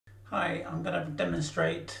Hi, I'm going to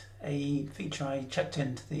demonstrate a feature I checked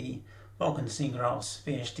into the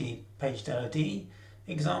VulkanSceneGraph vsgPagedlod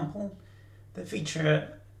example. The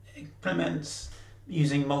feature implements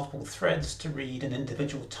using multiple threads to read an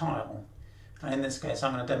individual tile. And in this case,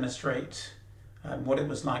 I'm going to demonstrate what it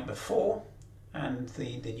was like before and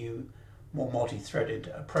the new, more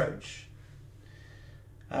multi-threaded approach.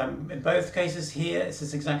 In both cases here, this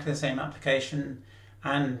is exactly the same application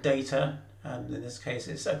and data. In this case,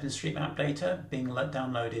 it's OpenStreetMap data being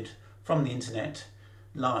downloaded from the internet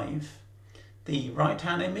live. The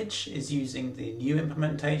right-hand image is using the new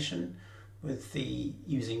implementation with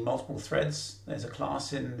using multiple threads. There's a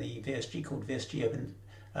class in the VSG called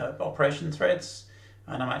OperationThreads,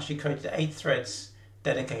 and I've actually created 8 threads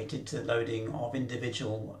dedicated to the loading of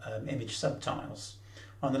individual image subtiles.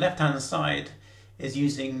 On the left-hand side is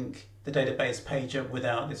using the database pager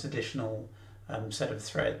without this additional set of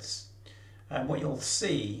threads. And what you'll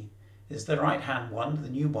see is the right-hand one, the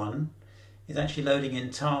new one, is actually loading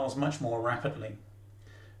in tiles much more rapidly.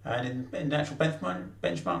 And in actual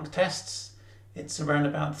benchmark tests, it's around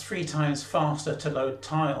about 3 times faster to load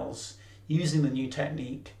tiles using the new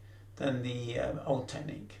technique than the old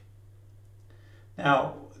technique.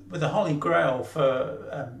 Now, with the holy grail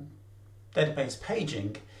for database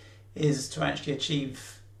paging is to actually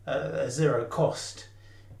achieve a zero cost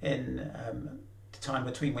in time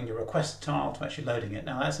between when you request a tile to actually loading it.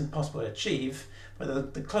 Now that's impossible to achieve,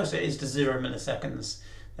 but the closer it is to 0 milliseconds,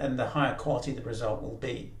 then the higher quality the result will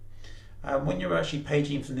be. When you're actually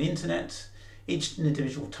paging from the internet, each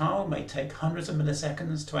individual tile may take hundreds of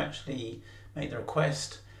milliseconds to actually make the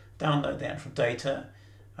request, download the actual data,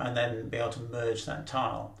 and then be able to merge that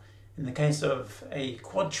tile. In the case of a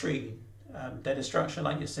quad tree data structure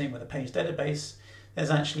like you're seeing with a page database,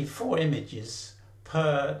 there's actually 4 images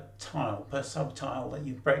per tile, per subtile that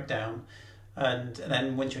you break down, and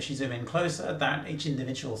then once you actually zoom in closer, that each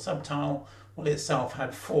individual subtile will itself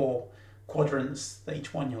have 4 quadrants that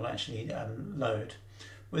each one you'll actually load.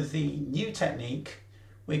 With the new technique,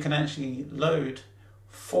 we can actually load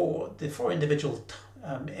the 4 individual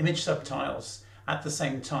image subtiles at the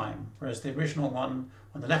same time, whereas the original one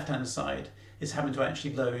on the left-hand side is having to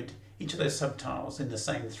actually load each of those subtiles in the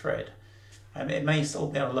same thread. It may still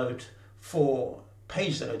be able to load 4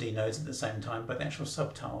 PagedLOD nodes at the same time, but the actual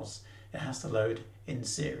subtiles it has to load in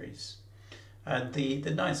series. And the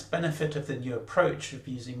nice benefit of the new approach of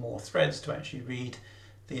using more threads to actually read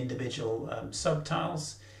the individual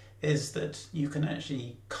subtiles is that you can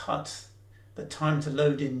actually cut the time to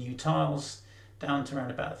load in new tiles down to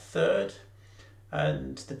around about a third,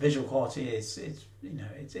 and the visual quality is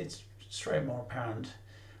it's straight more apparent,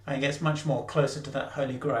 and it gets much more closer to that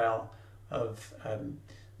holy grail of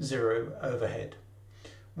zero overhead.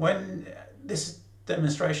 When this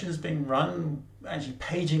demonstration is being run, actually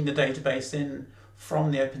paging the database in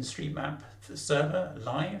from the OpenStreetMap server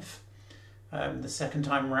live, the second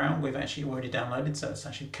time around we've actually already downloaded, so it's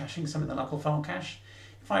actually caching some in the local file cache.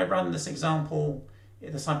 If I run this example,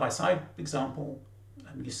 the side-by-side example,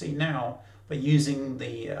 you see now we're using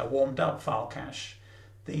the warmed up file cache.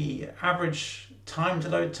 The average time to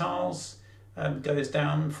load tiles goes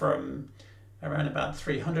down from around about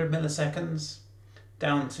 300 milliseconds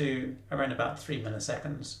down to around about 3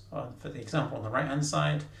 milliseconds for the example on the right hand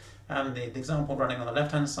side, and the example running on the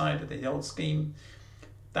left hand side of the old scheme,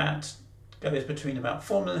 that goes between about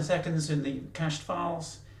 4 milliseconds in the cached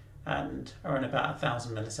files and around about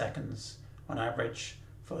 1,000 milliseconds on average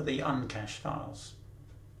for the uncached files.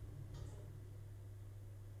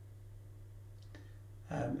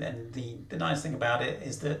 And the nice thing about it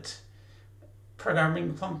is that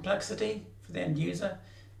programming complexity for the end user,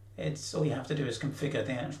 all you have to do is configure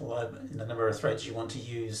the actual the number of threads you want to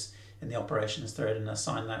use in the operations thread and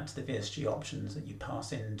assign that to the VSG options that you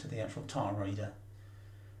pass into the actual TileReader.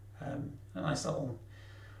 A nice little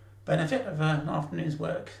benefit of an afternoon's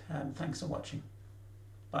work. Thanks for watching.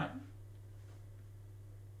 Bye.